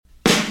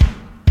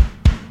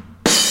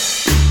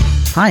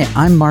Hi,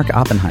 I'm Mark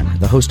Oppenheimer,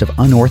 the host of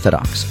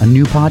Unorthodox, a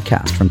new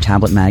podcast from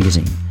Tablet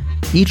Magazine.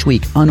 Each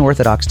week,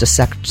 Unorthodox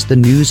dissects the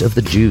news of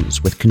the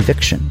Jews with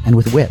conviction and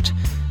with wit.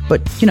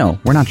 But,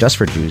 we're not just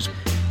for Jews.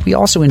 We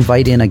also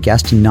invite in a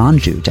guest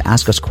non-Jew to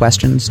ask us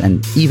questions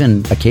and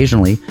even,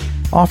 occasionally,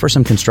 offer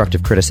some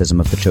constructive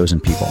criticism of the chosen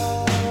people.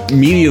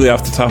 Immediately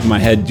off the top of my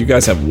head, you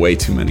guys have way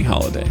too many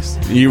holidays.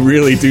 You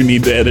really do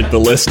need to edit the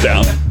list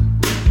down.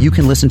 You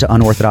can listen to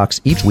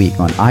Unorthodox each week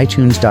on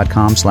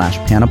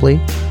iTunes.com/panoply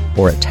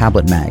or at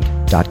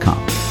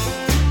tabletmag.com.